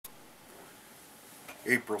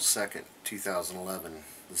April 2nd, 2011.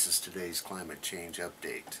 This is today's climate change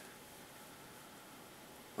update.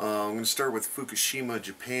 I'm going to start with Fukushima,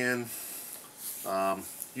 Japan.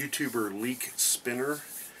 YouTuber Leak Spinner.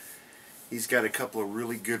 He's got a couple of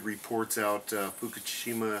really good reports out.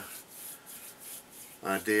 Fukushima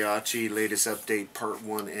Daiichi, latest update, part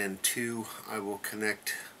 1 and 2. I will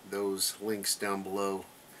connect those links down below.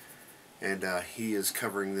 And he is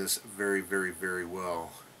covering this very, very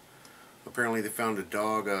well. Apparently they found a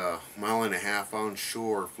dog a mile and a half on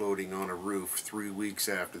shore floating on a roof 3 weeks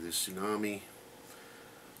after the tsunami.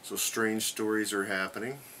 So strange stories are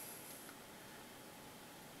happening.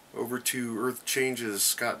 Over to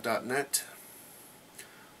earthchanges.scott.net.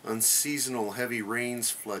 Unseasonal heavy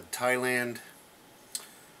rains flood Thailand.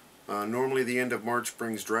 Normally the end of March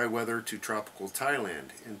brings dry weather to tropical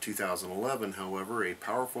Thailand. In 2011, however, a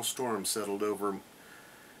powerful storm settled over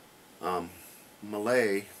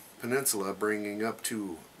Malay Peninsula, bringing up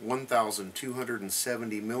to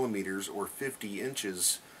 1,270 millimeters or 50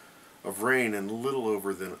 inches of rain in little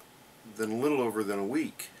over than a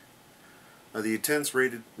week. The intense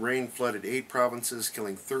rain flooded 8 provinces,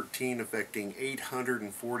 killing 13, affecting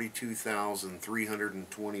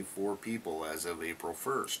 842,324 people as of April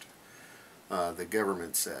 1st, the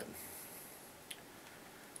government said.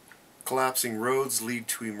 Collapsing roads lead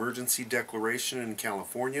to emergency declaration in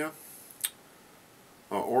California.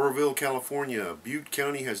 Oroville, California. Butte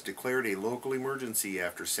County has declared a local emergency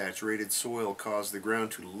after saturated soil caused the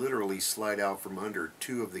ground to literally slide out from under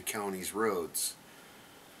 2 of the county's roads.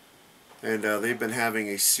 And they've been having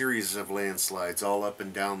a series of landslides all up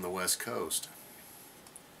and down the west coast.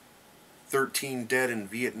 13 dead in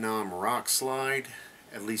Vietnam rock slide.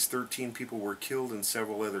 At least 13 people were killed and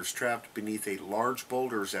several others trapped beneath large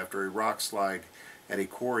boulders after a rock slide at a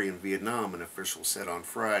quarry in Vietnam, an official said on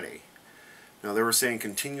Friday. Now, they were saying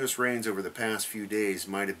continuous rains over the past few days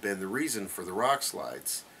might have been the reason for the rock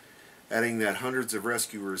slides, adding that hundreds of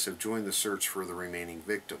rescuers have joined the search for the remaining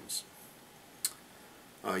victims.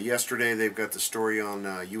 Yesterday, they've got the story on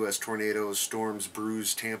U.S. tornadoes, storms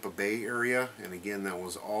bruised Tampa Bay area, and again, that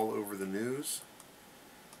was all over the news.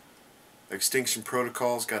 Extinction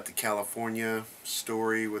Protocol's got the California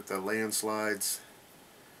story with the landslides.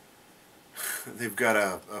 They've got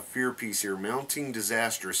a fear piece here. Mounting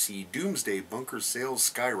disaster, see doomsday bunker sales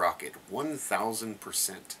skyrocket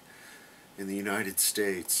 1,000% in the United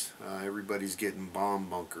States. Everybody's getting bomb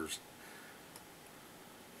bunkers.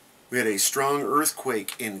 We had a strong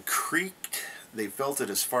earthquake in Crete. They felt it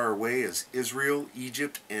as far away as Israel,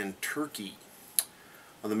 Egypt, and Turkey.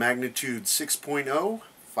 On the magnitude 6.0,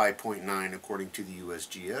 5.9 according to the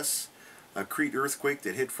USGS. A Crete earthquake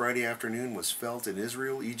that hit Friday afternoon was felt in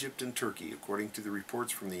Israel, Egypt, and Turkey, according to the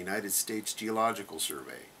reports from the United States Geological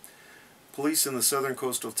Survey. Police in the southern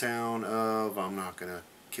coastal town of, I'm not going to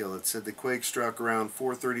kill it, said the quake struck around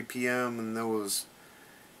 4:30 p.m. and though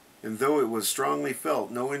it was strongly felt,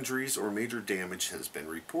 no injuries or major damage has been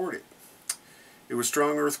reported. It was a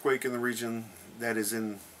strong earthquake in the region that is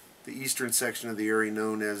in the eastern section of the area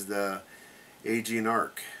known as the Aegean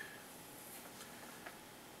Arc.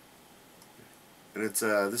 And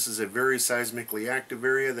this is a very seismically active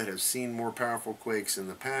area that has seen more powerful quakes in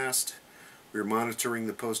the past. We're monitoring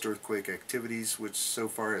the post-earthquake activities, which so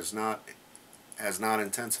far has not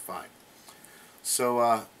intensified.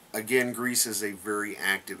 So again, Greece is a very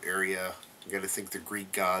active area. You got to think the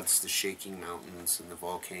Greek gods, the shaking mountains, and the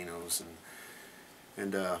volcanoes,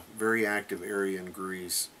 and very active area in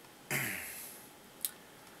Greece.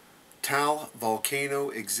 Tal volcano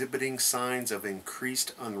exhibiting signs of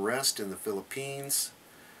increased unrest in the Philippines.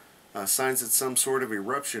 Signs that some sort of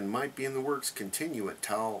eruption might be in the works continue at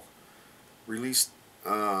Tal. Released,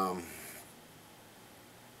 they've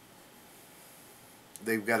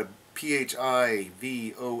got a PHIVOLCS,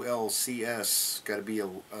 got to be a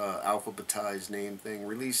alphabetized name thing,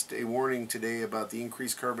 released a warning today about the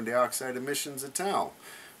increased carbon dioxide emissions at Tal.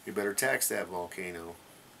 We better tax that volcano.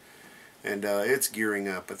 And it's gearing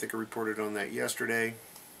up. I think I reported on that yesterday.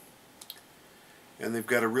 And they've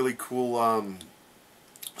got a really cool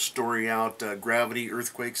story out, gravity,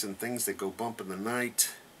 earthquakes, and things that go bump in the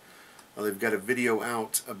night. They've got a video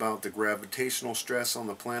out about the gravitational stress on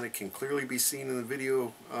the planet. Can clearly be seen in the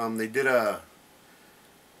video. They did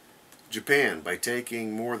Japan, by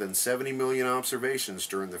taking more than 70 million observations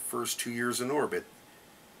during the first 2 years in orbit.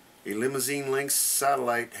 A limousine-length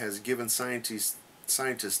satellite has given scientists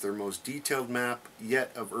their most detailed map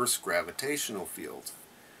yet of Earth's gravitational field.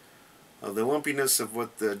 The lumpiness of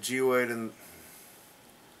what the geoid and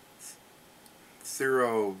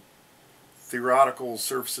theoretical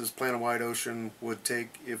surfaces planet-wide ocean would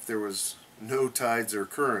take if there was no tides or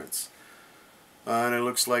currents. And it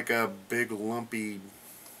looks like a big lumpy.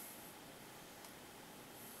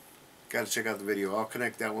 Got to check out the video. I'll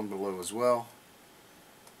connect that one below as well.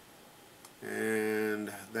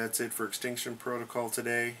 And that's it for Extinction Protocol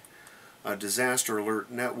today. Disaster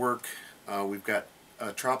Alert Network. We've got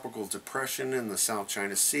a tropical depression in the South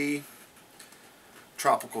China Sea.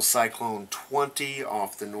 Tropical Cyclone 20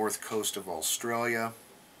 off the north coast of Australia.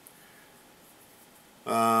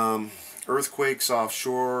 Earthquakes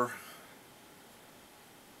offshore.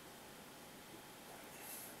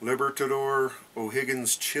 Libertador,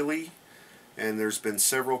 O'Higgins, Chile. And there's been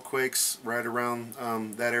several quakes right around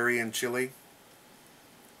that area in Chile.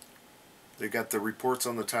 They got the reports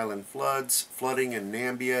on the Thailand floods, flooding in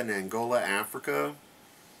Namibia and Angola, Africa.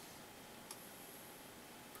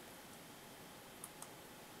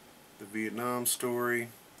 The Vietnam story.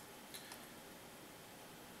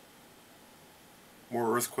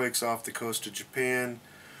 More earthquakes off the coast of Japan.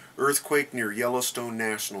 Earthquake near Yellowstone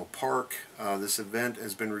National Park. This event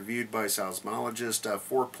has been reviewed by seismologist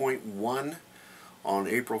 4.1 on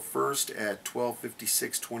April 1st at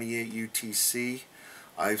 12:56:28 UTC.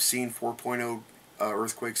 I've seen 4.0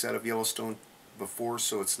 earthquakes out of Yellowstone before,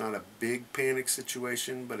 so it's not a big panic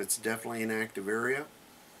situation, but it's definitely an active area.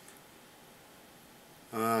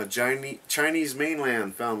 Chinese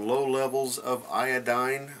mainland found low levels of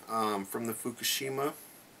iodine from the Fukushima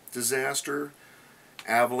disaster.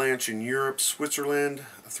 Avalanche in Europe, Switzerland.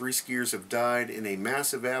 3 skiers have died in a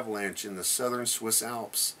massive avalanche in the southern Swiss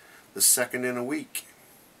Alps, the second in a week.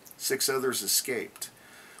 6 others escaped.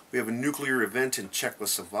 We have a nuclear event in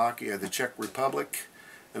Czechoslovakia, the Czech Republic.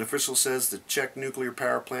 An official says the Czech nuclear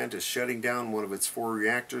power plant is shutting down one of its 4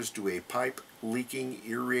 reactors due to a pipe leaking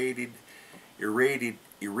irradiated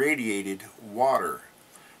water.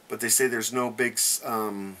 But they say there's no big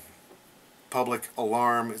public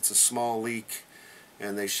alarm. It's a small leak,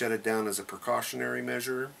 and they shut it down as a precautionary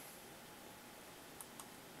measure.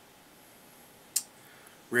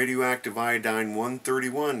 Radioactive iodine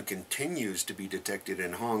 131 continues to be detected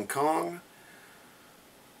in Hong Kong.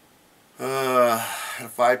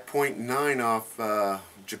 5.9 off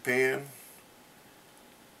Japan.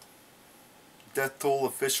 Death toll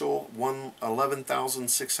official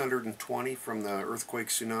 11,620 from the earthquake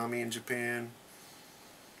tsunami in Japan.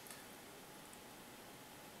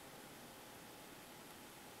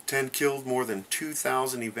 Killed, more than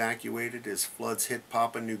 2,000 evacuated as floods hit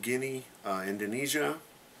Papua New Guinea, Indonesia.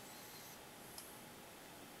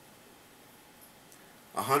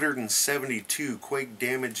 172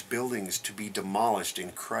 quake-damaged buildings to be demolished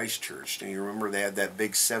in Christchurch. And you remember they had that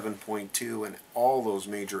big 7.2 and all those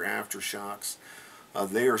major aftershocks.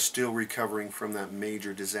 They are still recovering from that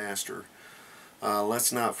major disaster.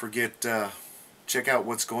 Let's not forget, check out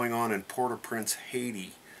what's going on in Port-au-Prince,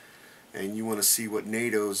 Haiti. And you want to see what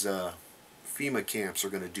NATO's FEMA camps are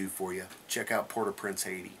going to do for you. Check out Port-au-Prince,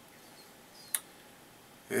 Haiti.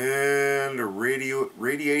 And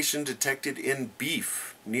radiation detected in beef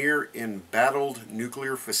near embattled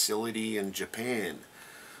nuclear facility in Japan.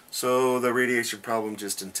 So the radiation problem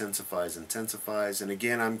just intensifies. And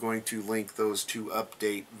again, I'm going to link those 2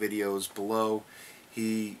 update videos below.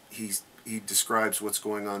 He describes what's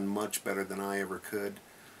going on much better than I ever could.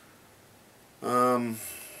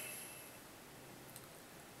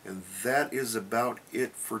 And that is about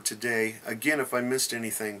it for today. Again, if I missed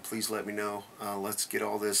anything, please let me know. Let's get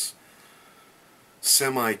all this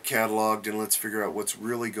semi-cataloged and let's figure out what's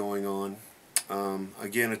really going on.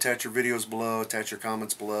 Again, attach your videos below, attach your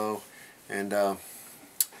comments below, and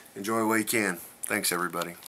enjoy while you can. Thanks, everybody.